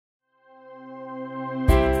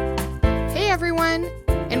everyone,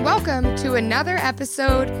 and welcome to another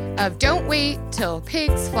episode of Don't Wait Till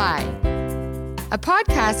Pigs Fly, a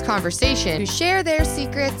podcast conversation to share their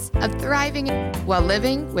secrets of thriving while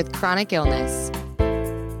living with chronic illness.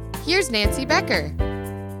 Here's Nancy Becker.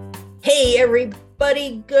 Hey,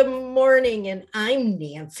 everybody. Good morning. And I'm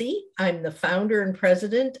Nancy. I'm the founder and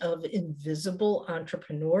president of Invisible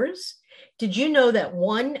Entrepreneurs. Did you know that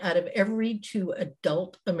 1 out of every 2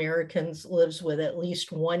 adult Americans lives with at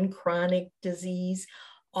least one chronic disease,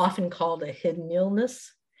 often called a hidden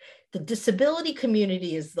illness? The disability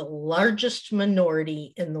community is the largest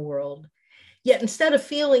minority in the world. Yet instead of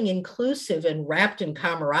feeling inclusive and wrapped in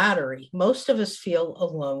camaraderie, most of us feel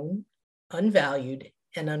alone, unvalued,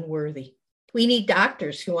 and unworthy. We need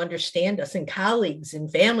doctors who understand us and colleagues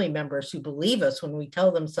and family members who believe us when we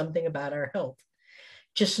tell them something about our health.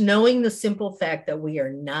 Just knowing the simple fact that we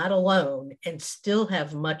are not alone and still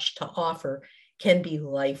have much to offer can be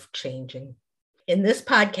life-changing. In this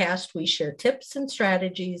podcast, we share tips and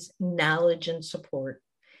strategies, knowledge and support.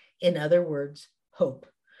 In other words, hope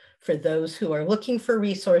for those who are looking for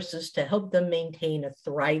resources to help them maintain a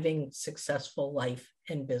thriving, successful life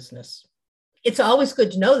and business. It's always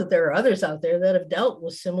good to know that there are others out there that have dealt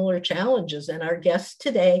with similar challenges, and our guest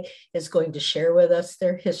today is going to share with us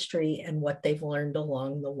their history and what they've learned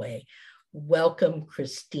along the way. Welcome,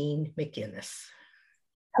 Christine McInnes.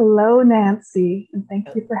 Hello, Nancy, and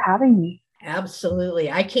thank you for having me.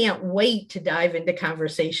 Absolutely. I can't wait to dive into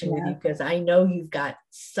conversation with you because I know you've got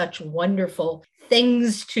such wonderful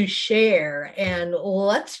things to share. And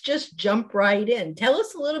let's just jump right in. Tell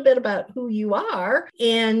us a little bit about who you are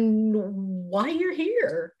and why you're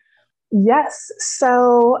here. Yes.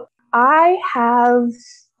 So I have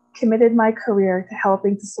committed my career to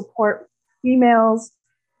helping to support females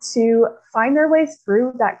to find their way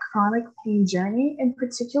through that chronic pain journey, in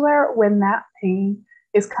particular when that pain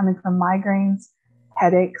is coming from migraines,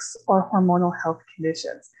 headaches, or hormonal health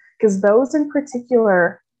conditions, because those in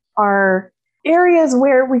particular are areas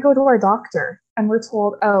where we go to our doctor and we're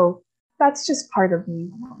told, oh, that's just part of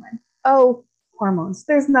being a woman. Oh, hormones,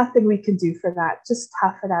 there's nothing we can do for that. Just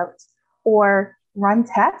tough it out. Or run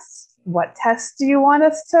tests. What tests do you want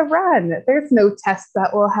us to run? There's no tests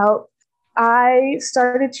that will help. I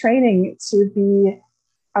started training to be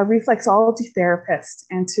a reflexology therapist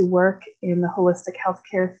and to work in the holistic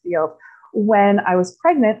healthcare field when I was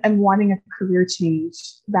pregnant and wanting a career change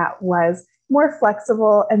that was more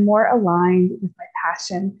flexible and more aligned with my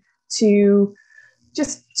passion to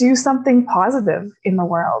just do something positive in the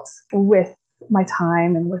world with my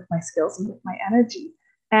time and with my skills and with my energy.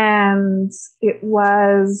 And it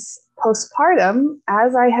was postpartum,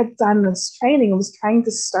 as I had done this training, I was trying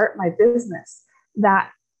to start my business,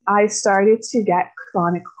 that I started to get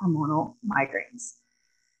chronic hormonal migraines.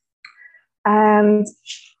 And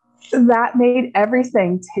that made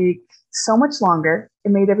everything take so much longer. It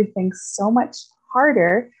made everything so much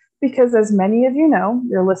harder because, as many of you know,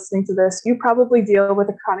 you're listening to this, you probably deal with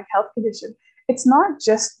a chronic health condition. It's not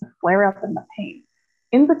just the flare-up and the pain.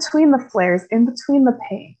 In between the flares, in between the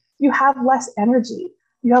pain, you have less energy.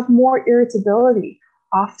 You have more irritability.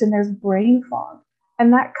 Often there's brain fog.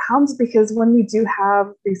 And that comes because when we do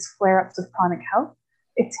have these flare-ups of chronic health,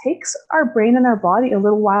 it takes our brain and our body a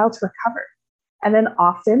little while to recover. And then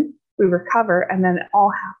often we recover and then it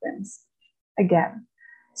all happens again.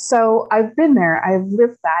 So I've been there, I've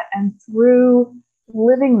lived that. And through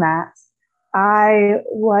living that, I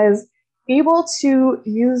was able to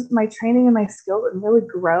use my training and my skills and really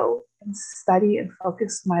grow and study and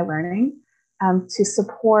focus my learning to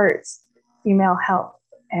support female health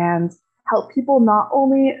and help people not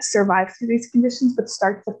only survive through these conditions, but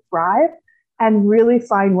start to thrive and really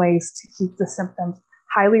find ways to keep the symptoms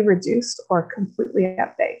highly reduced or completely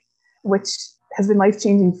at bay, which has been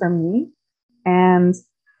life-changing for me. And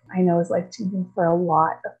I know is life-changing for a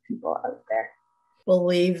lot of people out there.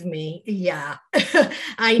 Believe me, yeah.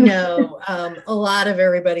 I know a lot of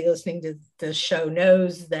everybody listening to this show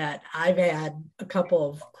knows that I've had a couple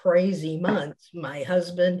of crazy months. My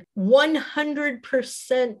husband,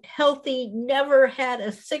 100% healthy, never had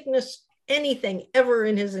a sickness, anything ever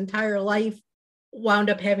in his entire life,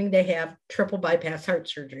 wound up having to have triple bypass heart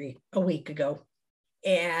surgery a week ago.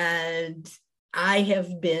 And I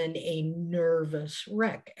have been a nervous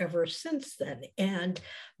wreck ever since then. And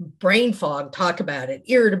brain fog, talk about it.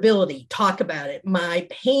 Irritability, talk about it. My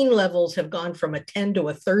pain levels have gone from a 10 to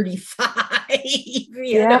a 35.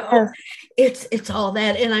 You know, it's all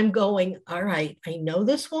that. And I'm going, all right, I know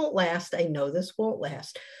this won't last. I know this won't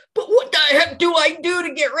last. But what the heck do I do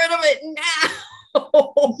to get rid of it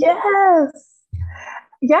now? Yes.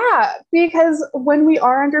 Yeah, because when we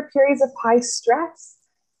are under periods of high stress,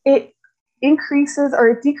 it increases or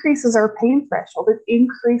it decreases our pain threshold. It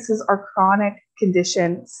increases our chronic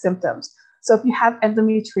condition symptoms. So if you have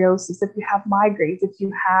endometriosis, if you have migraines, if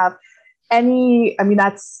you have any, I mean,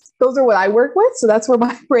 those are what I work with. So that's where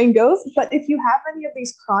my brain goes. But if you have any of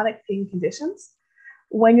these chronic pain conditions,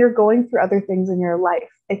 when you're going through other things in your life,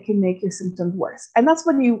 it can make your symptoms worse. And that's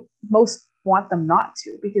when you most want them not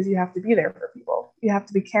to, because you have to be there for people. You have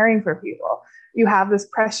to be caring for people. You have this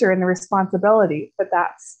pressure and the responsibility, but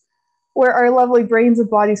that's where our lovely brains and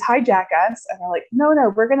bodies hijack us. And they're like, no,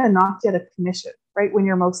 we're going to knock you out of commission right when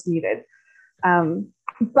you're most needed.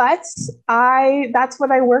 But that's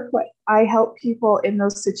what I work with. I help people in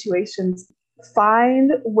those situations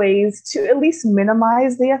find ways to at least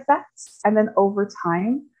minimize the effects. And then over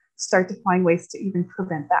time, start to find ways to even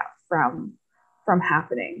prevent that from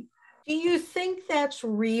happening. Do you think that's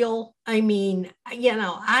real? I mean,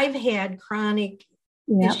 I've had chronic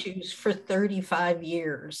issues for 35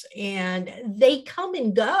 years and they come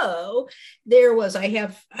and go.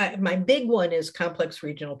 My big one is complex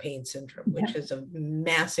regional pain syndrome, which is a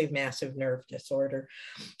massive, massive nerve disorder.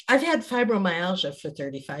 I've had fibromyalgia for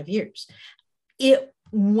 35 years. It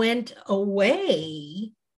went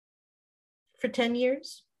away for 10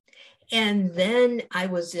 years. And then I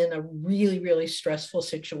was in a really, really stressful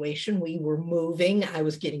situation. We were moving. I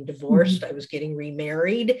was getting divorced. I was getting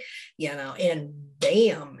remarried, and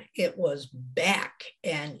bam, it was back.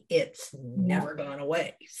 And it's never gone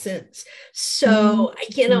away since. So,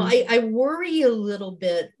 I worry a little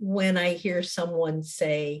bit when I hear someone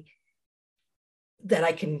say that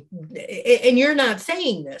I can, and you're not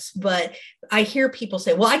saying this, but I hear people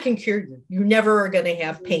say, well, I can cure you. You never are going to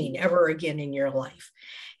have pain ever again in your life.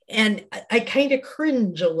 And I kind of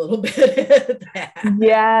cringe a little bit at that.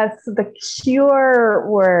 Yes, the cure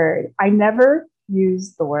word. I never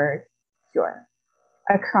use the word cure.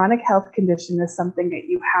 A chronic health condition is something that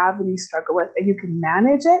you have and you struggle with, and you can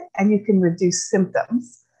manage it and you can reduce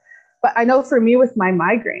symptoms. But I know for me with my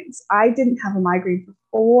migraines, I didn't have a migraine for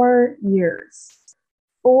 4 years.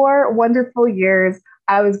 4 wonderful years.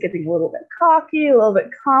 I was getting a little bit cocky, a little bit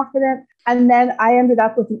confident. And then I ended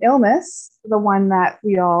up with an illness, the one that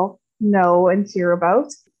we all know and hear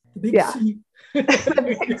about. The big C.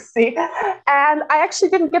 The big C. And I actually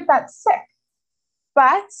didn't get that sick,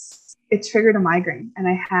 but it triggered a migraine. And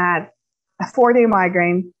I had a 4-day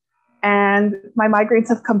migraine, and my migraines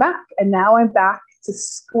have come back. And now I'm back to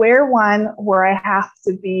square one, where I have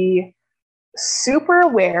to be super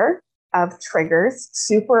aware of triggers,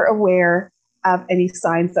 super aware of any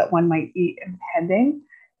signs that one might be impending.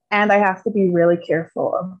 And I have to be really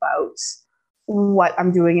careful about what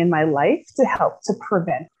I'm doing in my life to help to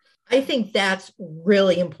prevent. I think that's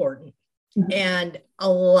really important. And a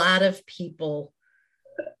lot of people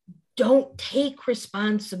don't take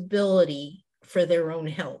responsibility for their own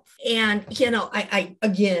health. And, I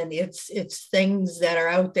again, it's things that are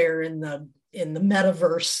out there in the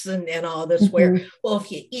metaverse and all this, where, well,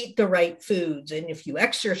 if you eat the right foods and if you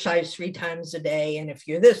exercise 3 times a day, and if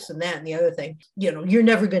you're this and that and the other thing, you're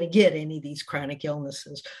never going to get any of these chronic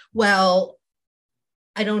illnesses. Well,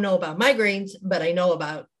 I don't know about migraines, but I know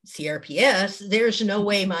about CRPS. There's no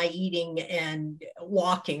way my eating and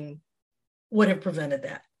walking would have prevented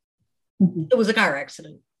that. It was a car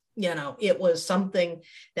accident. It was something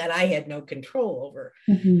that I had no control over.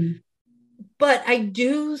 But I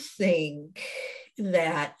do think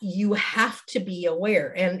that you have to be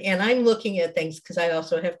aware. And I'm looking at things because I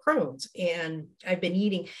also have Crohn's, and I've been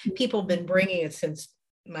eating. People have been bringing it since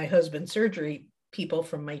my husband's surgery. People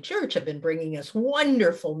from my church have been bringing us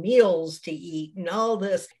wonderful meals to eat and all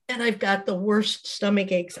this. And I've got the worst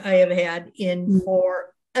stomach aches I have had in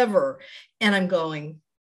forever. And I'm going,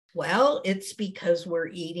 well, it's because we're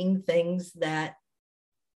eating things that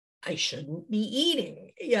I shouldn't be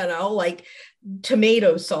eating, like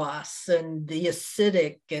tomato sauce and the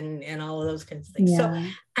acidic and all of those kinds of things. So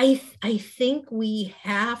I think we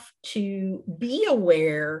have to be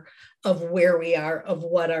aware of where we are, of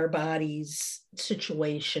what our body's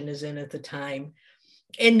situation is in at the time,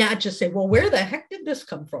 and not just say, well, where the heck did this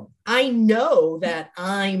come from? I know that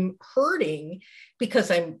I'm hurting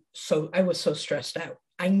because I was so stressed out.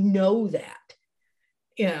 I know that,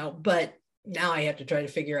 but now I have to try to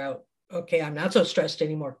figure out, okay, I'm not so stressed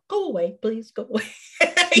anymore. Go away, please go away.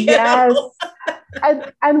 Yes.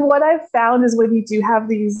 And what I've found is when you do have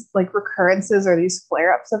these like recurrences or these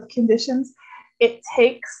flare-ups of conditions, it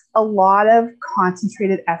takes a lot of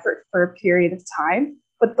concentrated effort for a period of time.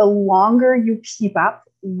 But the longer you keep up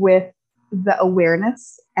with the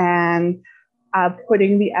awareness and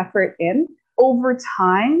putting the effort in, over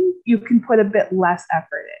time, you can put a bit less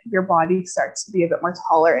effort in. Your body starts to be a bit more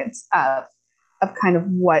tolerant of of kind of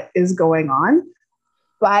what is going on,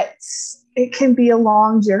 but it can be a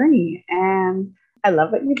long journey. And I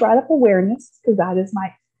love that you brought up awareness, because that is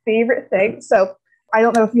my favorite thing. So I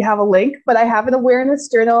don't know if you have a link, but I have an awareness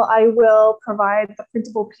journal. I will provide the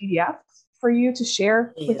printable PDF for you to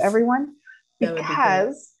share with everyone,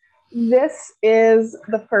 because this is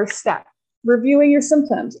the first step. Reviewing your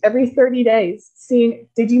symptoms every 30 days, seeing,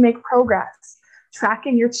 did you make progress?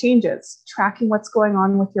 Tracking your changes, tracking what's going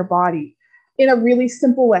on with your body in a really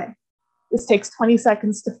simple way. This takes 20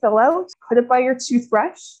 seconds to fill out. Put it by your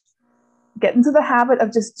toothbrush. Get into the habit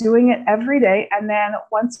of just doing it every day. And then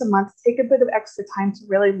once a month, take a bit of extra time to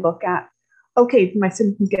really look at, okay, did my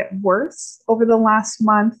symptoms get worse over the last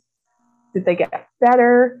month? Did they get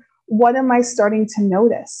better? What am I starting to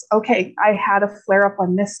notice? Okay, I had a flare up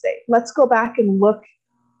on this day. Let's go back and look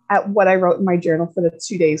at what I wrote in my journal for the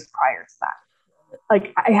 2 days prior to that.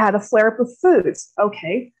 Like, I had a flare up of foods.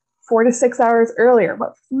 Okay, 4 to 6 hours earlier,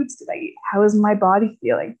 what foods did I eat? How is my body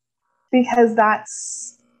feeling? Because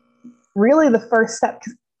that's really the first step.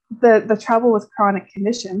 The trouble with chronic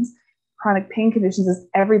conditions, chronic pain conditions, is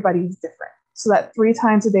everybody's different. So that 3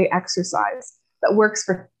 times a day exercise that works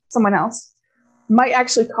for someone else might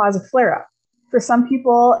actually cause a flare up. For some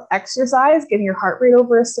people, exercise, getting your heart rate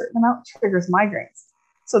over a certain amount, triggers migraines.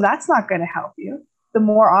 So that's not going to help you. The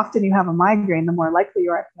more often you have a migraine, the more likely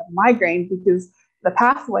you are to have a migraine, because the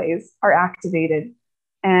pathways are activated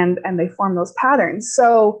and they form those patterns.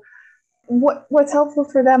 So what's helpful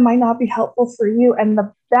for them might not be helpful for you. And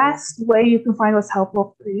the best way you can find what's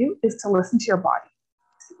helpful for you is to listen to your body.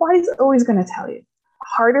 The body's always going to tell you.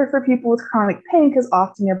 Harder for people with chronic pain, because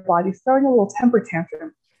often your body's throwing a little temper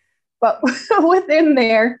tantrum. But within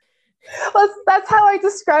there, that's how I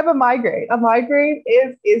describe a migraine. A migraine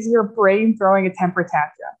is your brain throwing a temper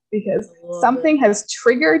tantrum, because something has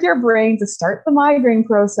triggered your brain to start the migraine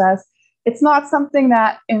process. It's not something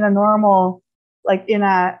that in a normal,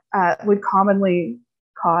 would commonly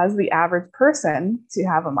cause the average person to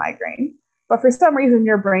have a migraine. But for some reason,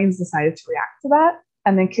 your brain's decided to react to that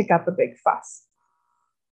and then kick up a big fuss.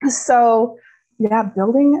 So yeah,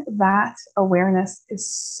 building that awareness is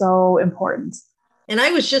so important. And I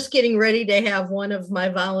was just getting ready to have one of my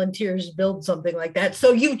volunteers build something like that.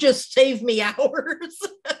 So you just saved me hours.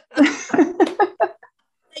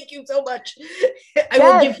 Thank you so much. I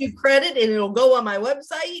will give you credit, and it'll go on my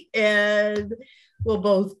website, and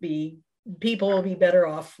people will be better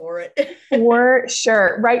off for it. For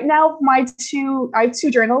sure. Right now, I have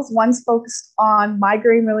 2 journals. One's focused on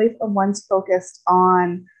migraine relief and one's focused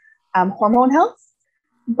on hormone health.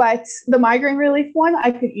 But the migraine relief one,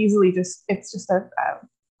 I could easily it's just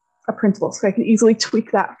a printable. So I can easily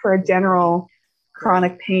tweak that for a general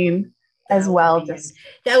chronic pain as well.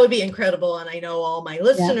 That would be incredible. And I know all my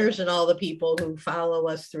listeners and all the people who follow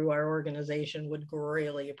us through our organization would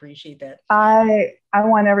greatly appreciate that. I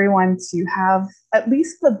want everyone to have at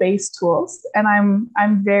least the base tools. And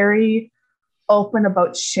I'm very open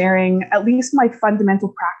about sharing at least my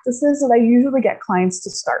fundamental practices that I usually get clients to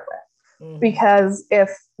start with. Mm-hmm. Because if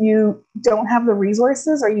you don't have the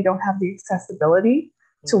resources or you don't have the accessibility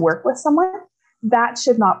to work with someone, that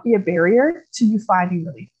should not be a barrier to you finding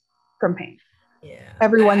relief from pain. Yeah.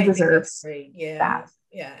 Everyone deserves that.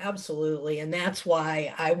 Yeah, absolutely. And that's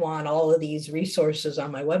why I want all of these resources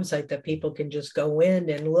on my website that people can just go in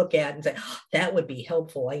and look at and say, oh, that would be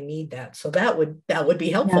helpful. I need that. So that would be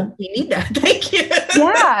helpful. Yeah. You need that. Thank you.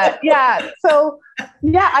 Yeah. So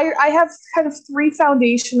I have kind of 3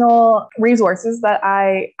 foundational resources that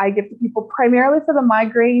I give to people, primarily for the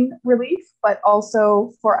migraine relief, but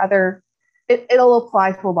also for other, it'll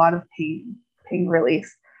apply to a lot of pain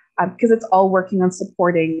relief, because it's all working on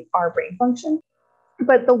supporting our brain function.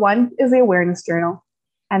 But the one is the awareness journal,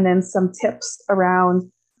 and then some tips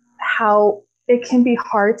around how it can be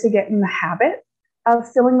hard to get in the habit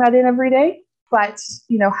of filling that in every day, but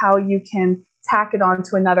how you can tack it on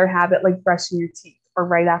to another habit, like brushing your teeth or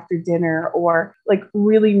right after dinner, or like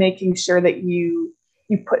really making sure that you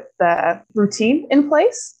put the routine in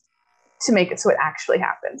place to make it so it actually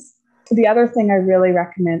happens. The other thing I really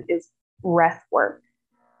recommend is breath work.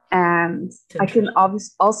 And I can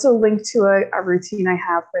also link to a routine I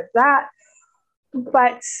have for that.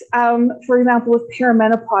 But for example, with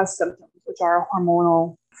perimenopause symptoms, which are a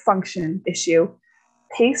hormonal function issue,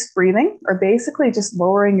 paced breathing, or basically just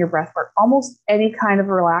lowering your breath work, almost any kind of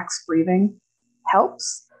relaxed breathing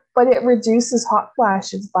helps, but it reduces hot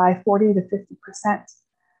flashes by 40 to 50%.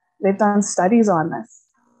 They've done studies on this.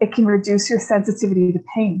 It can reduce your sensitivity to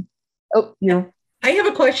pain. I have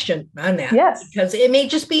a question on that. Yes. Because it may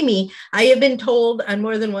just be me. I have been told on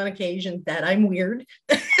more than one occasion that I'm weird.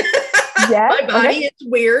 Yes. My body is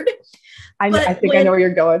weird. I think I know where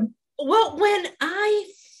you're going. Well, when I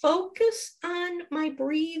focus on my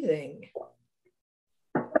breathing,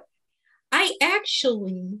 I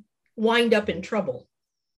actually wind up in trouble.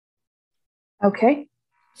 Okay.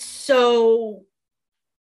 So,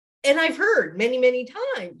 and I've heard many, many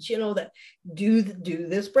times, that do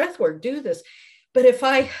this breath work, do this. But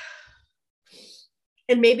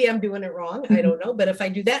and maybe I'm doing it wrong, I don't know. But if I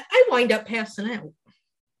do that, I wind up passing out.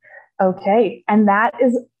 Okay. And that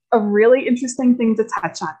is a really interesting thing to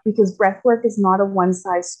touch on, because breath work is not a one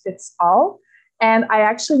size fits all. And I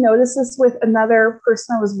actually noticed this with another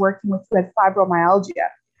person I was working with who had fibromyalgia.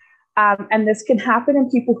 And this can happen in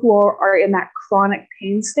people who are in that chronic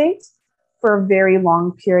pain state for a very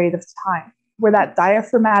long period of time, where that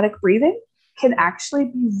diaphragmatic breathing can actually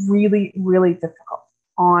be really, really difficult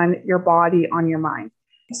on your body, on your mind.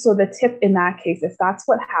 So the tip in that case, if that's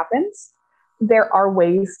what happens, there are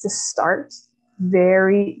ways to start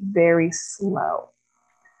very, very slow.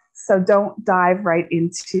 So don't dive right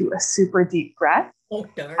into a super deep breath. Oh,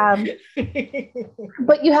 darn.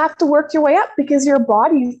 But you have to work your way up, because your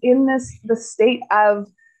body's in the state of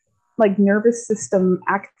like nervous system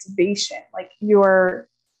activation. Like you're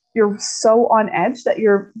so on edge that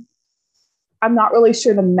I'm not really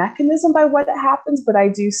sure the mechanism by what it happens, but I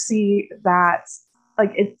do see that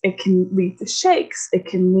like it can lead to shakes, it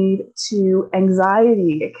can lead to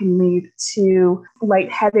anxiety, it can lead to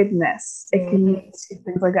lightheadedness, it can lead to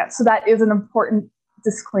things like that. So that is an important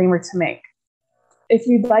disclaimer to make. If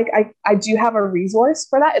you'd like, I do have a resource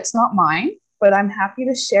for that. It's not mine, but I'm happy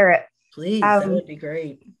to share it. Please, that would be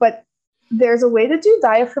great. But there's a way to do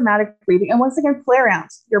diaphragmatic breathing. And once again, play around.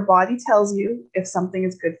 Your body tells you if something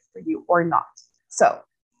is good for you or not. So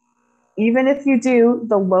even if you do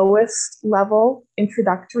the lowest level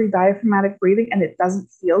introductory diaphragmatic breathing and it doesn't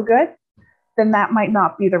feel good, then that might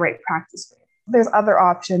not be the right practice for you. There's other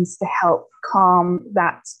options to help calm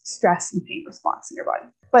that stress and pain response in your body.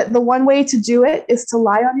 But the one way to do it is to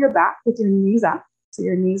lie on your back with your knees up, so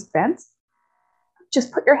your knees bent.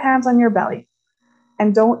 Just put your hands on your belly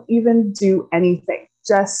and don't even do anything.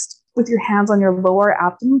 Just with your hands on your lower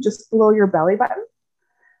abdomen, just below your belly button.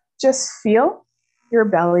 Just feel your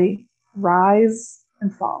belly rise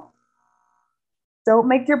and fall. Don't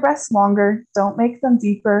make your breaths longer. Don't make them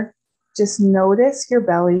deeper. Just notice your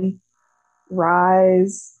belly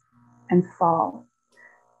rise and fall.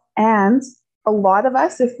 And a lot of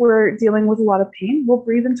us, if we're dealing with a lot of pain, we'll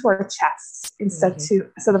breathe into our chests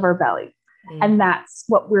instead of our belly. And that's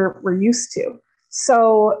what we're used to.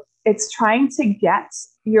 So it's trying to get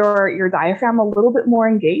your diaphragm a little bit more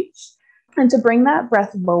engaged and to bring that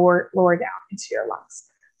breath lower down into your lungs.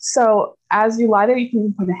 So as you lie there, you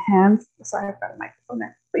can put a hand, sorry, I've got a microphone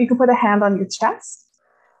there, but you can put a hand on your chest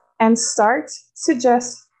and start to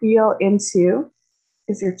just feel into,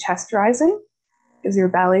 is your chest rising? Is your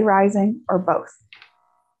belly rising, or both?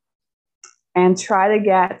 And try to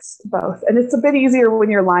get both. And it's a bit easier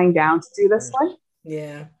when you're lying down to do this one.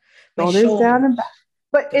 Yeah. Shoulders down and back.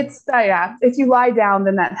 But it's, if you lie down,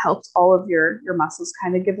 then that helps all of your muscles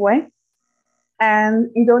kind of give way.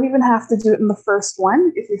 And you don't even have to do it in the first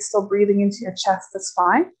one. If you're still breathing into your chest, that's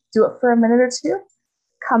fine. Do it for a minute or two.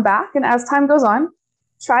 Come back. And as time goes on,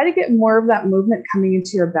 try to get more of that movement coming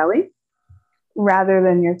into your belly rather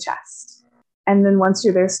than your chest. And then once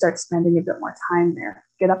you're there, start spending a bit more time there.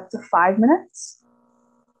 Get up to 5 minutes.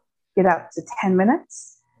 Get up to 10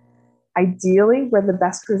 minutes. Ideally, where the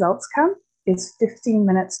best results come is 15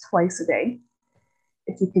 minutes twice a day.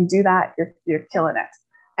 If you can do that, you're killing it.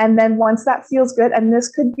 And then once that feels good, and this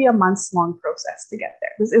could be a months-long process to get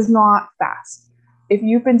there. This is not fast. If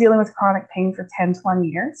you've been dealing with chronic pain for 10, 20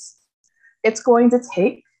 years, it's going to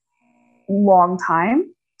take a long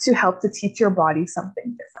time to help to teach your body something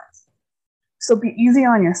different. So be easy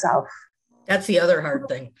on yourself. That's the other hard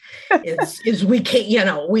thing is we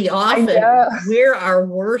can't, we often, we're our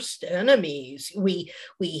worst enemies. We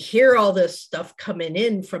hear all this stuff coming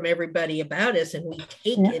in from everybody about us and we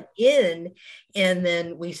take it in and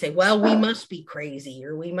then we say, well, we must be crazy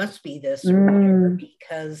or we must be this or whatever,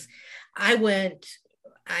 because I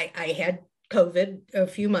had COVID a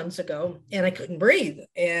few months ago and I couldn't breathe.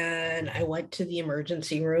 And I went to the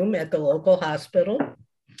emergency room at the local hospital.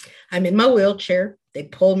 I'm in my wheelchair. They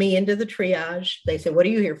pull me into the triage. They said, what are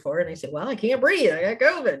you here for? And I said, well, I can't breathe. I got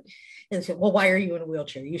COVID. And they said, well, why are you in a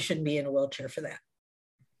wheelchair? You shouldn't be in a wheelchair for that.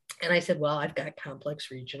 And I said, well, I've got complex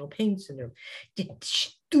regional pain syndrome. The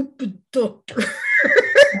stupid doctor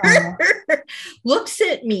looks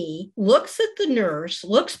at me, looks at the nurse,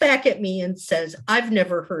 looks back at me and says, I've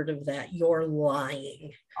never heard of that. You're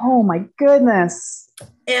lying. Oh my goodness.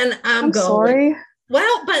 And I'm going, sorry.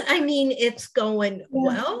 Well, but I mean, it's going,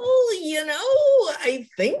 well, I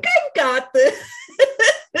think I've got this.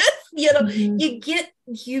 Mm-hmm.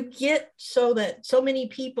 you get so that so many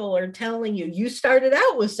people are telling you, you started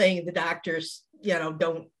out with saying the doctors,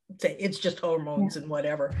 don't say it's just hormones and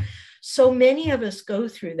whatever. So many of us go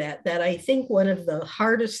through that I think one of the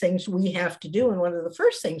hardest things we have to do, and one of the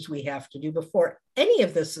first things we have to do before any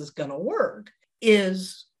of this is going to work,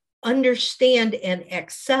 is understand and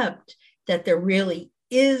accept that there really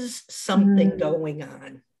is something going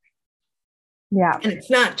on. Yeah. And it's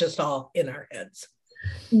not just all in our heads.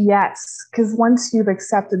 Yes. Because once you've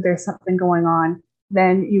accepted there's something going on,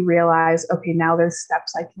 then you realize, okay, now there's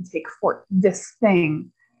steps I can take for this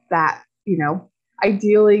thing that,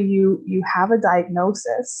 ideally you have a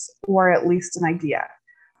diagnosis or at least an idea.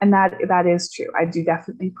 And that is true. I do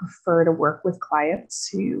definitely prefer to work with clients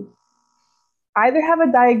who either have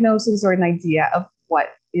a diagnosis or an idea of what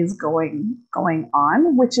is going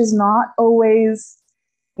on, which is not always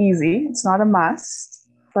easy. It's not a must,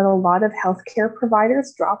 but a lot of healthcare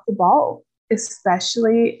providers drop the ball,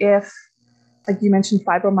 especially if, like you mentioned,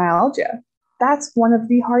 fibromyalgia. That's one of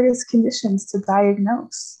the hardest conditions to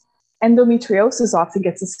diagnose. Endometriosis often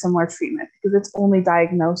gets a similar treatment because it's only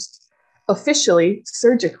diagnosed officially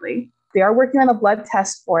surgically. They are working on a blood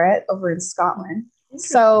test for it over in Scotland.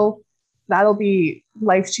 So that'll be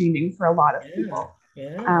life-changing for a lot of people,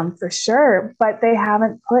 for sure. But they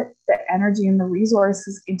haven't put the energy and the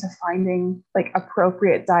resources into finding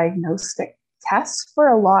appropriate diagnostic tests for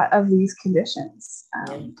a lot of these conditions.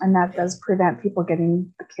 And that does prevent people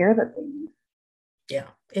getting the care that they need. Yeah,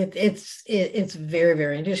 it's very,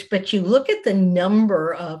 very interesting. But you look at the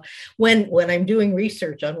number of, when I'm doing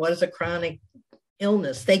research on what is a chronic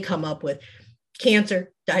illness, they come up with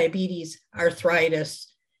cancer, diabetes, arthritis,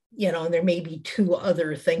 and there may be 2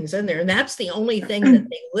 other things in there. And that's the only thing that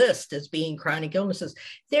they list as being chronic illnesses.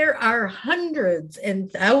 There are hundreds and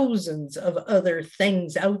thousands of other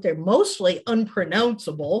things out there, mostly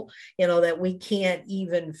unpronounceable, that we can't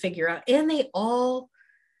even figure out. And they all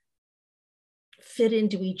fit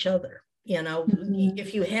into each other.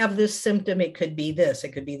 If you have this symptom, it could be this, it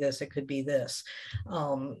could be this, it could be this.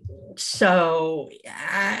 So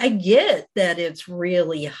I get that it's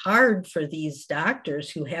really hard for these doctors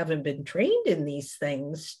who haven't been trained in these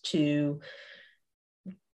things to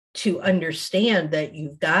understand that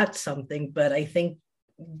you've got something, but I think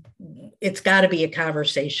it's got to be a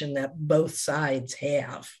conversation that both sides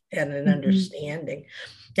have and an understanding.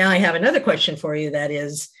 Now I have another question for you that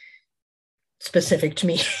is specific to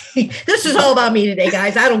me. This is all about me today,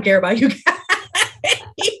 guys. I don't care about you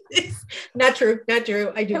guys. Not true. I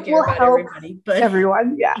do care about everybody, but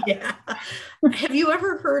everyone. Yeah. Have you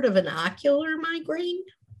ever heard of an ocular migraine?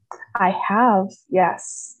 I have.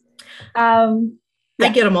 Yes. I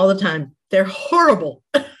get them all the time. They're horrible.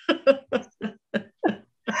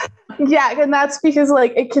 Yeah. And that's because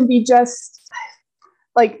it can be just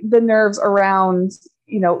the nerves around,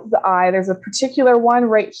 the eye. There's a particular one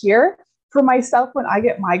right here. For myself, when I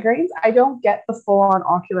get migraines, I don't get the full-on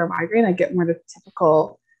ocular migraine. I get more the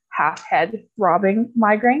typical half head throbbing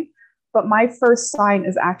migraine. But my first sign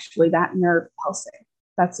is actually that nerve pulsing.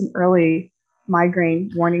 That's an early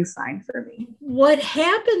migraine warning sign for me. What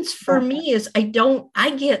happens for me is I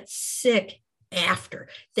get sick after.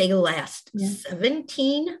 They last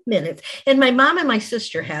 17 minutes. And my mom and my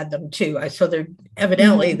sister had them too. So they're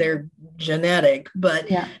evidently they're genetic, but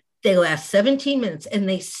they last 17 minutes, and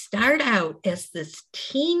they start out as this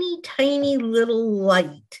teeny tiny little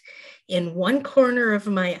light in one corner of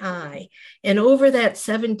my eye. And over that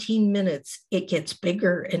 17 minutes, it gets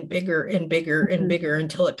bigger and bigger and bigger and bigger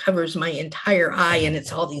until it covers my entire eye. And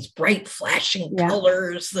it's all these bright flashing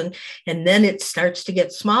colors. And then it starts to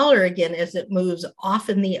get smaller again as it moves off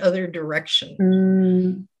in the other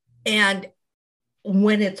direction. And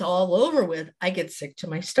when it's all over with, I get sick to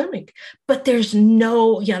my stomach. But there's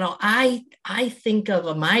no, I think of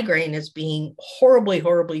a migraine as being horribly,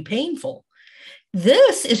 horribly painful.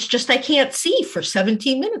 This is just, I can't see for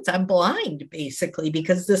 17 minutes. I'm blind, basically,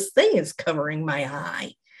 because this thing is covering my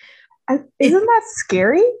eye. Isn't that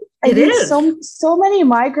scary? It is. So many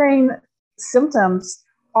migraine symptoms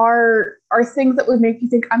are things that would make you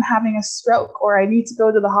think I'm having a stroke or I need to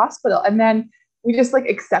go to the hospital. And then we just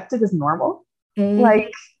accept it as normal. It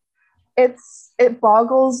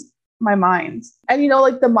boggles my mind. And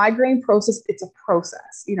the migraine process, it's a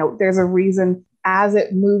process. There's a reason as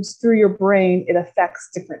it moves through your brain, it affects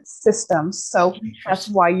different systems. So that's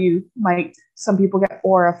why some people get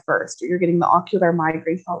aura first, or you're getting the ocular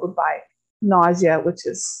migraine followed by nausea, which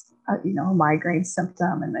is a migraine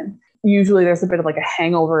symptom. And then usually there's a bit of a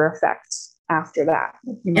hangover effect after that.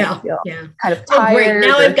 You might feel kind of tired.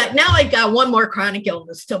 Oh, great. Now I've got one more chronic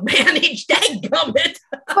illness to manage. Dadgummit.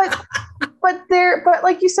 but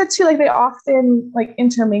like you said too, like they often like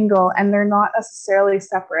intermingle and they're not necessarily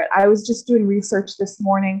separate. I was just doing research this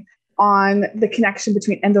morning on the connection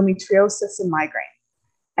between endometriosis and migraine.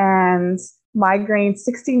 And migraine,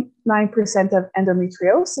 69% of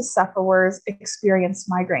endometriosis sufferers experience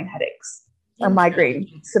migraine headaches or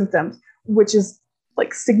migraine symptoms, which is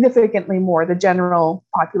like significantly more. The general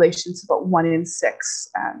population is about 1 in 6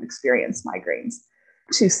 experience migraines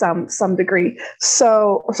to some degree.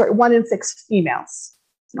 So, 1 in 6 females,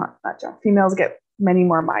 not just females get many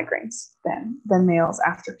more migraines than males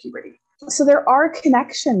after puberty. So there are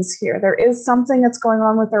connections here. There is something that's going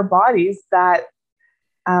on with our bodies that,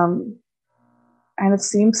 and there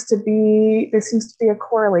seems to be a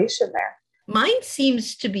correlation there. Mine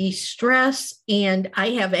seems to be stress, and I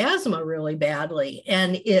have asthma really badly.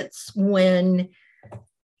 And it's when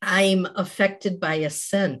I'm affected by a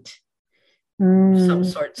scent of some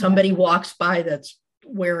sort. Somebody walks by that's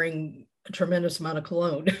wearing a tremendous amount of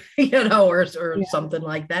cologne, or something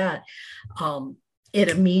like that. It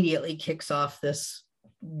immediately kicks off this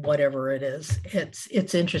whatever it is.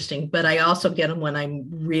 It's interesting, but I also get them when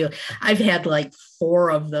I've had like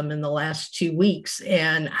 4 of them in the last 2 weeks,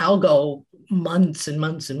 and I'll go months and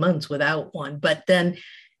months and months without one. But then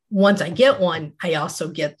once I get one, I also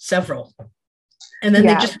get several, and then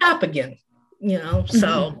they just stop again,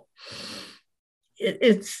 so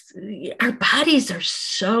it's our bodies are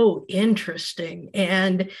so interesting,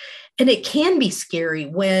 and it can be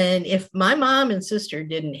scary if my mom and sister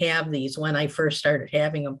didn't have these when I first started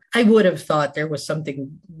having them, I would have thought there was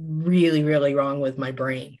something really, really wrong with my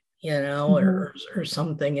brain, or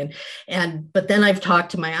something. But then I've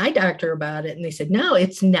talked to my eye doctor about it, and they said, no,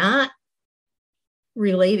 it's not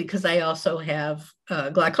related, because I also have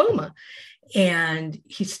glaucoma. And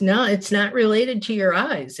it's not related to your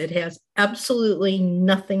eyes. It has absolutely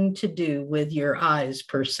nothing to do with your eyes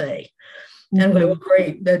per se. And I'm like, well,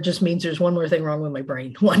 great. That just means there's one more thing wrong with my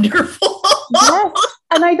brain. Wonderful. Yes.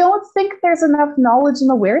 And I don't think there's enough knowledge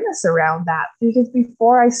and awareness around that, because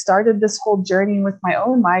before I started this whole journey with my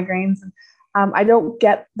own migraines, I don't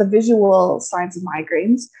get the visual signs of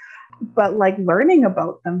migraines, but like learning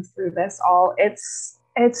about them through this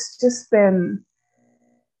it's just been,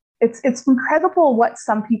 it's incredible what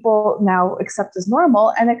some people now accept as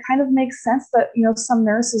normal. And it kind of makes sense that, some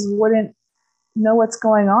nurses wouldn't know what's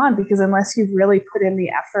going on, because unless you've really put in the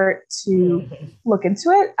effort to look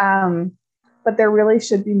into it, but there really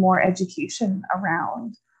should be more education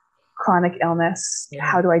around chronic illness,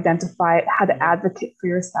 how to identify it, how to advocate for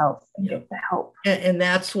yourself and get the help. And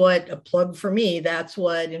that's what a plug for me. That's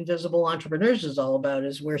what Invisible Entrepreneurs is all about,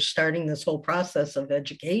 is we're starting this whole process of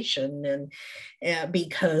education. And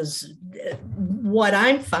because what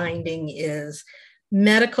I'm finding is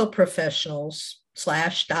medical professionals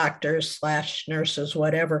 / doctors / nurses,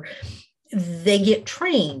 whatever, they get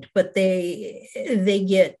trained, but they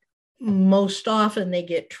get most often they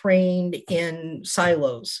get trained in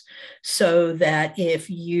silos, so that if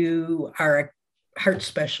you are a heart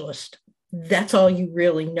specialist, that's all you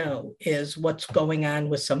really know is what's going on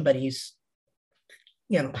with somebody's,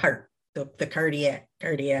 heart, the cardiac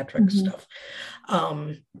stuff.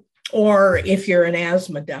 Or if you're an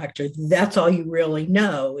asthma doctor, that's all you really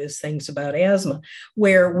know is things about asthma.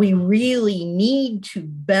 Where we really need to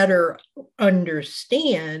better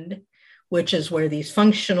understand, which is where these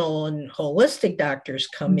functional and holistic doctors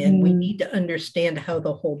come in. We need to understand how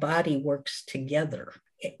the whole body works together.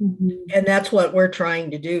 And that's what we're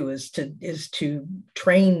trying to do, is to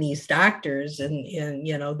train these doctors, and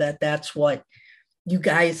that's what you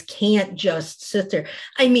guys can't just sit there.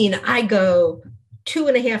 I mean, I go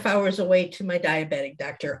 2.5 hours away to my diabetic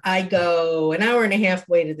doctor. I go an hour and a half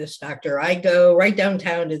away to this doctor. I go right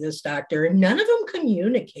downtown to this doctor, and none of them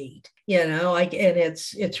communicate, and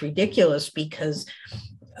it's ridiculous, because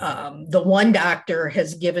the one doctor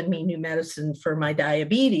has given me new medicine for my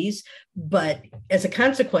diabetes, but as a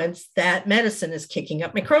consequence, that medicine is kicking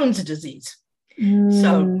up my Crohn's disease.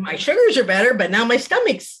 So my sugars are better, but now my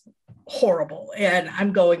stomach's horrible. And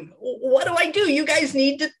I'm going, what do I do? You guys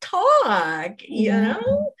need to talk, It's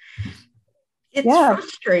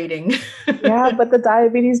frustrating. But the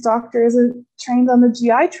diabetes doctor isn't trained on the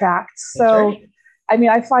GI tract. So, right. I mean,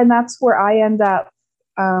 I find that's where I end up.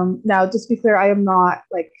 Now, just to be clear, I'm not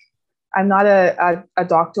a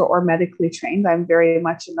doctor or medically trained. I'm very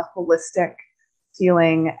much in the holistic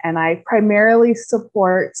healing, and I primarily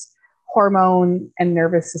support hormone and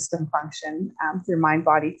nervous system function through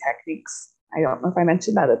mind-body techniques. I don't know if I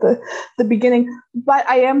mentioned that at the beginning, but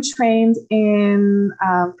I am trained in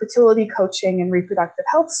fertility coaching and reproductive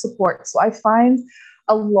health support. So I find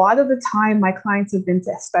a lot of the time my clients have been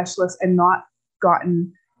to specialists and not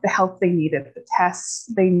gotten the help they needed, the tests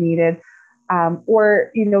they needed,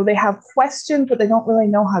 or, they have questions, but they don't really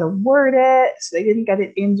know how to word it. So they didn't get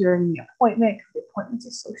it in during the appointment because the appointments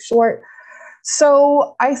are so short.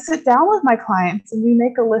 So I sit down with my clients and we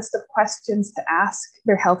make a list of questions to ask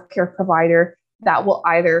their healthcare provider that will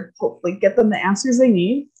either hopefully get them the answers they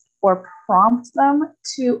need or prompt them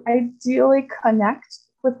to ideally connect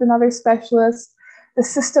with another specialist. The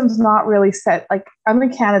system's not really set. Like, I'm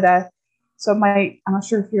in Canada, so I'm not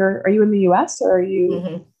sure if are you in the US or are you?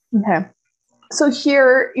 Mm-hmm. Okay. So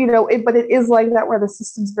here, but it is like that where the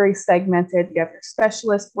system's very segmented. You have your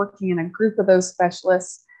specialist working in a group of those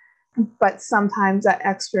specialists. But sometimes that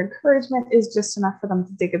extra encouragement is just enough for them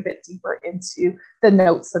to dig a bit deeper into the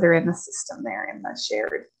notes that are in the system there in the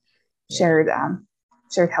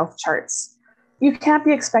shared health charts. You can't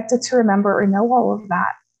be expected to remember or know all of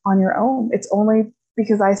that on your own. It's only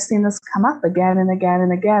because I've seen this come up again and again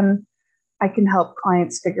and again, I can help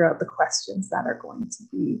clients figure out the questions that are going to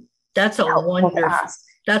be. That's a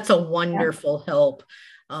wonderful help.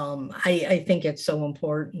 I think it's so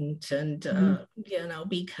important, and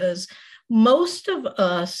because most of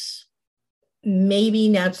us, maybe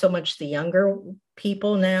not so much the younger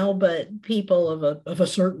people now, but people of a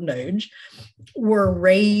certain age, were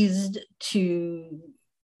raised to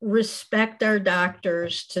respect our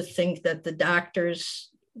doctors, to think that the doctors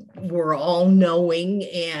were all knowing,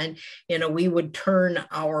 and we would turn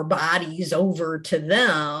our bodies over to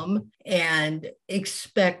them and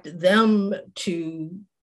expect them to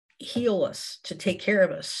heal us, to take care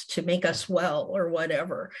of us, to make us well or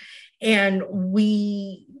whatever. And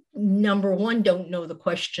we, number one, don't know the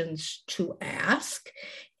questions to ask.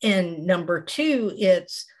 And number two,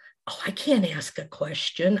 it's, I can't ask a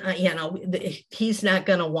question. He's not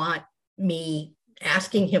going to want me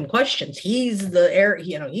asking him questions. He's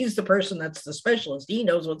the person that's the specialist. He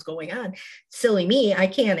knows what's going on. Silly me, I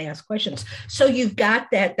can't ask questions. So you've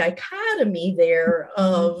got that dichotomy there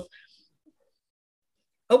of,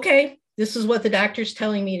 okay, this is what the doctor's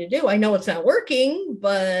telling me to do. I know it's not working,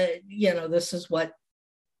 but this is what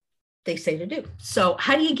they say to do. So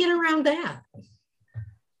how do you get around that?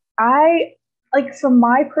 From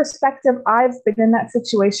my perspective, I've been in that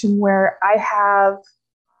situation where I have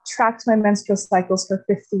tracked my menstrual cycles for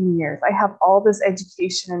 15 years. I have all this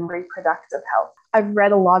education in reproductive health. I've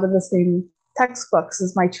read a lot of the same textbooks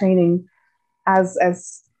as my training as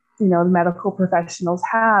the medical professionals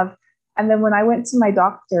have. And then when I went to my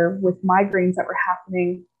doctor with migraines that were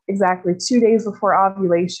happening exactly 2 days before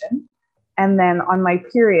ovulation, and then on my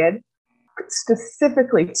period,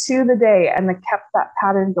 specifically to the day, and then kept that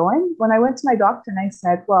pattern going, when I went to my doctor and I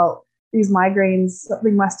said, well, these migraines,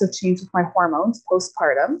 something must have changed with my hormones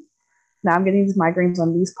postpartum. Now I'm getting these migraines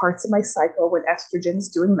on these parts of my cycle when estrogen's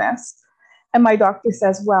doing this. And my doctor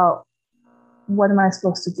says, well, what am I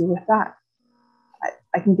supposed to do with that?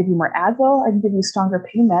 I can give you more Advil, I can give you stronger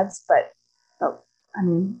pain meds, but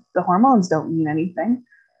the hormones don't mean anything.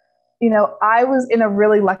 I was in a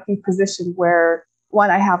really lucky position where, one,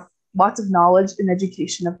 I have lots of knowledge and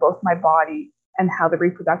education of both my body and how the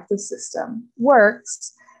reproductive system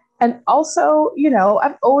works. And also,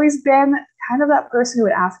 I've always been kind of that person who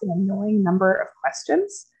would ask an annoying number of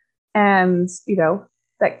questions. And,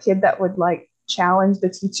 that kid that would challenge the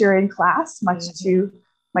teacher in class, much to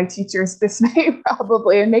my teacher's dismay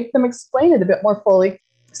probably, and make them explain it a bit more fully.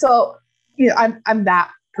 So, I'm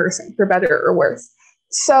that person, for better or worse.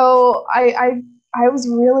 So I was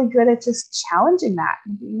really good at just challenging that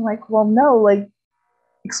and being like, well, no,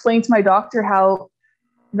 explain to my doctor how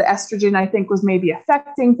the estrogen, I think, was maybe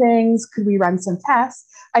affecting things. Could we run some tests?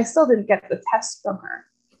 I still didn't get the test from her,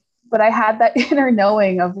 but I had that inner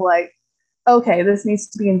knowing of okay, this needs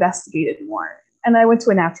to be investigated more. And I went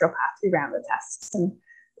to a naturopath who ran the tests and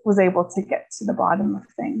was able to get to the bottom of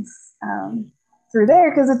things through there,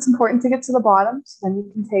 because it's important to get to the bottom, so then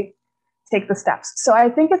you can take the steps. So I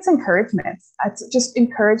think it's encouragement. It's just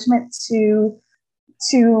encouragement to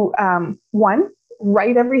one,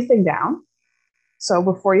 write everything down. So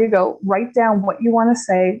before you go, write down what you want to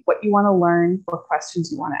say, what you want to learn, what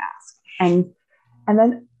questions you want to ask, and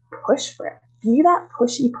then push for it. Be that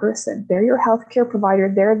pushy person. They're your healthcare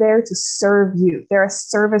provider. They're there to serve you. They're a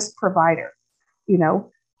service provider.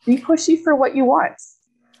 Be pushy for what you want.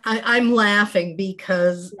 I'm laughing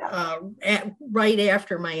because right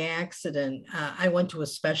after my accident, I went to a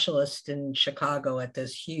specialist in Chicago at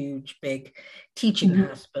this huge, big teaching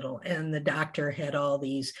hospital. And the doctor had all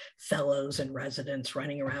these fellows and residents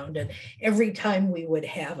running around. And every time we would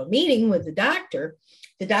have a meeting with the doctor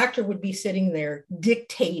would be sitting there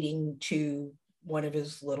dictating to one of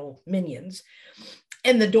his little minions.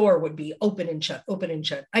 And the door would be open and shut, open and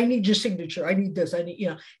shut. I need your signature. I need this. I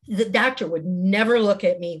need, the doctor would never look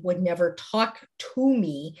at me, would never talk to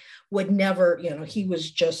me, would never, he was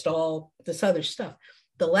just all this other stuff.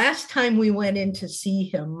 The last time we went in to see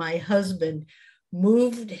him, my husband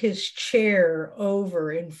moved his chair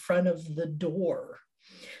over in front of the door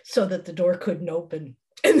so that the door couldn't open.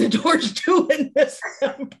 And the door's due in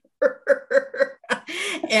December.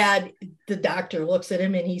 And the doctor looks at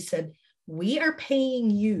him and he said, "We are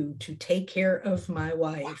paying you to take care of my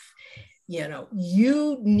wife.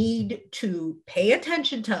 You need to pay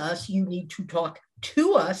attention to us. You need to talk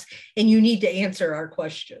to us, and you need to answer our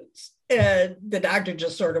questions." And the doctor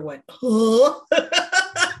just sort of went, "Huh?"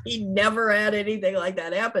 He never had anything like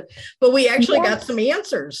that happen. But we actually got some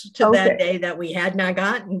answers to that day that we had not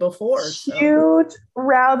gotten before. So. Huge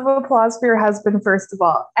round of applause for your husband, first of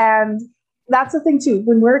all. And that's the thing too,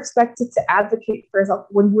 when we're expected to advocate for ourselves,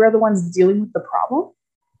 when we're the ones dealing with the problem,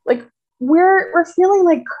 like we're feeling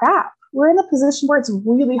like crap. We're in a position where it's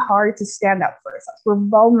really hard to stand up for ourselves. We're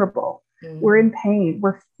vulnerable. We're in pain.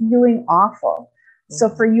 We're feeling awful. So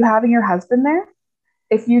for you having your husband there,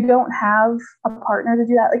 if you don't have a partner to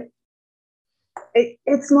do that, like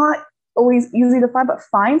it's not always easy to find, but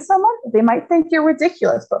find someone. They might think you're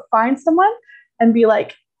ridiculous, but find someone and be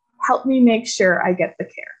like, help me make sure I get the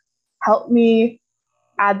care. Help me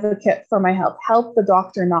advocate for my health. Help the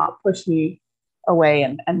doctor not push me away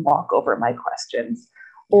and walk over my questions.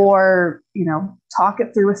 Or, talk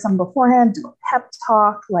it through with someone beforehand, do a pep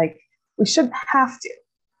talk. Like, we shouldn't have to.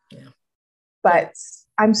 Yeah. But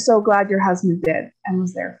I'm so glad your husband did and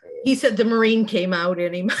was there for you. He said the Marine came out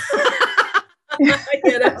in him. But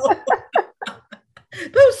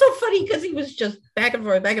it was so funny because he was just back and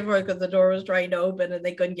forth because the door was trying to open and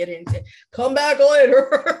they couldn't get in. Come back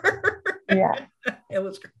later. Yeah. It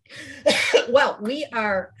was great. Well, we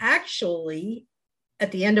are actually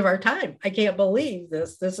at the end of our time. I can't believe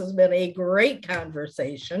this. This has been a great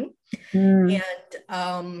conversation.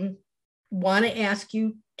 And want to ask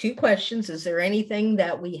you 2 questions. Is there anything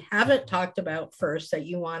that we haven't talked about first that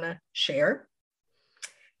you want to share?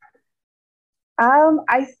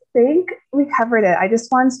 I think we covered it. I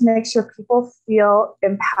just wanted to make sure people feel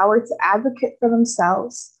empowered to advocate for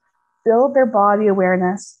themselves, build their body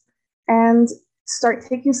awareness, and start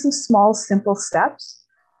taking some small, simple steps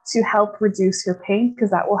to help reduce your pain, because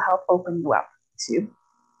that will help open you up to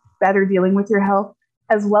better dealing with your health,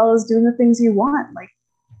 as well as doing the things you want, like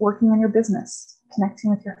working on your business, connecting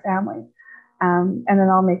with your family. And then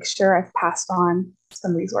I'll make sure I've passed on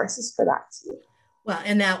some resources for that too. Well,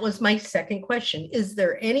 and that was my second question. Is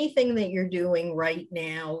there anything that you're doing right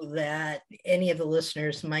now that any of the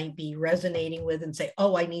listeners might be resonating with and say,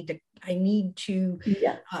 oh, I need to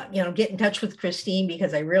get in touch with Christine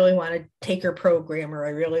because I really want to take her program, or I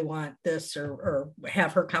really want this, or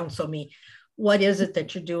have her counsel me. What is it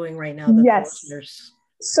that you're doing right now? Yes.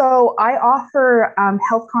 So I offer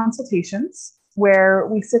health consultations where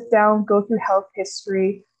we sit down, go through health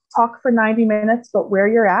history, talk for 90 minutes about where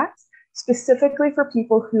you're at, specifically for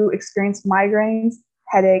people who experience migraines,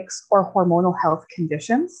 headaches, or hormonal health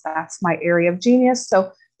conditions. That's my area of genius.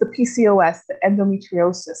 So the PCOS, the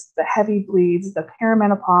endometriosis, the heavy bleeds, the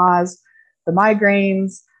perimenopause, the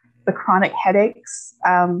migraines, the chronic headaches.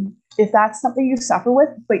 If that's something you suffer with,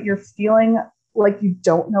 but you're feeling like you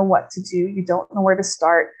don't know what to do, you don't know where to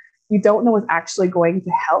start, you don't know what's actually going to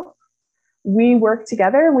help, we work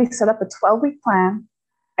together and we set up a 12-week plan.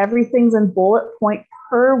 Everything's in bullet point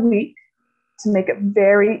per week to make it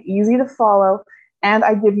very easy to follow. And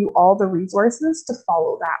I give you all the resources to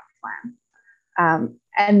follow that plan.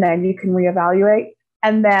 And then you can reevaluate.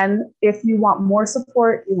 And then if you want more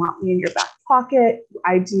support, you want me in your back pocket,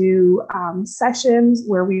 I do sessions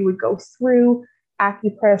where we would go through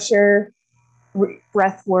acupressure,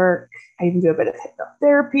 breath work. I even do a bit of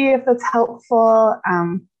hypnotherapy if it's helpful.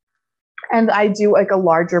 And I do like a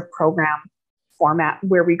larger program format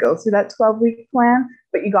where we go through that 12-week plan,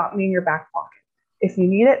 but you got me in your back pocket. If you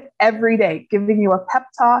need it, every day, giving you a pep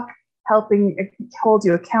talk, helping hold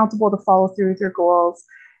you accountable to follow through with your goals,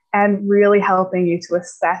 and really helping you to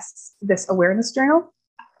assess this awareness journal.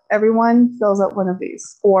 Everyone fills out one of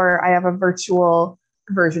these, or I have a virtual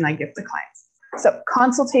version I give to clients. So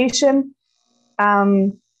consultation,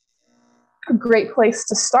 a great place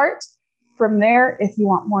to start. from there, if you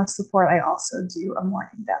want more support, I also do a more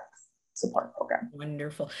in-depth support program.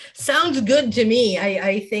 Wonderful. Sounds good to me.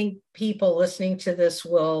 I think people listening to this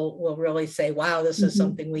will really say, wow, this is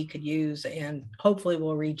something we could use, and hopefully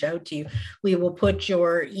we'll reach out to you. We will put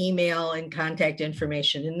your email and contact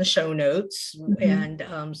information in the show notes. And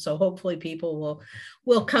so hopefully people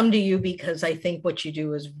will come to you, because I think what you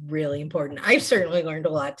do is really important. I've certainly learned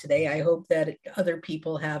a lot today. I hope that other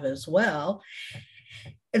people have as well.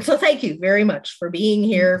 And so thank you very much for being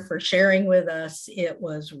here, for sharing with us. It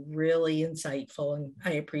was really insightful, and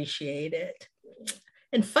I appreciate it.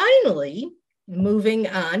 And finally, moving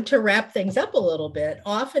on to wrap things up a little bit,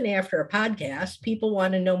 often after a podcast, people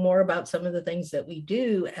want to know more about some of the things that we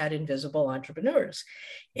do at Invisible Entrepreneurs.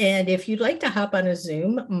 And if you'd like to hop on a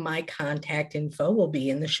Zoom, my contact info will be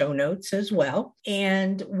in the show notes as well.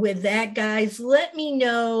 And with that, guys, let me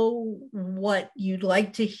know what you'd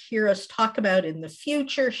like to hear us talk about in the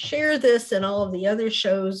future. Share this and all of the other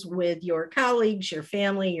shows with your colleagues, your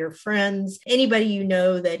family, your friends, anybody you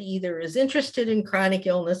know that either is interested in chronic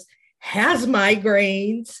illness, has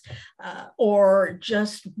migraines, or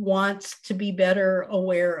just wants to be better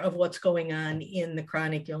aware of what's going on in the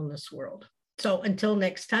chronic illness world. So until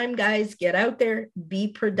next time, guys, get out there, be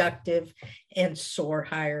productive, and soar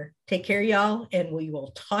higher. Take care, y'all, and we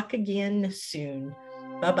will talk again soon.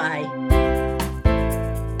 Bye-bye.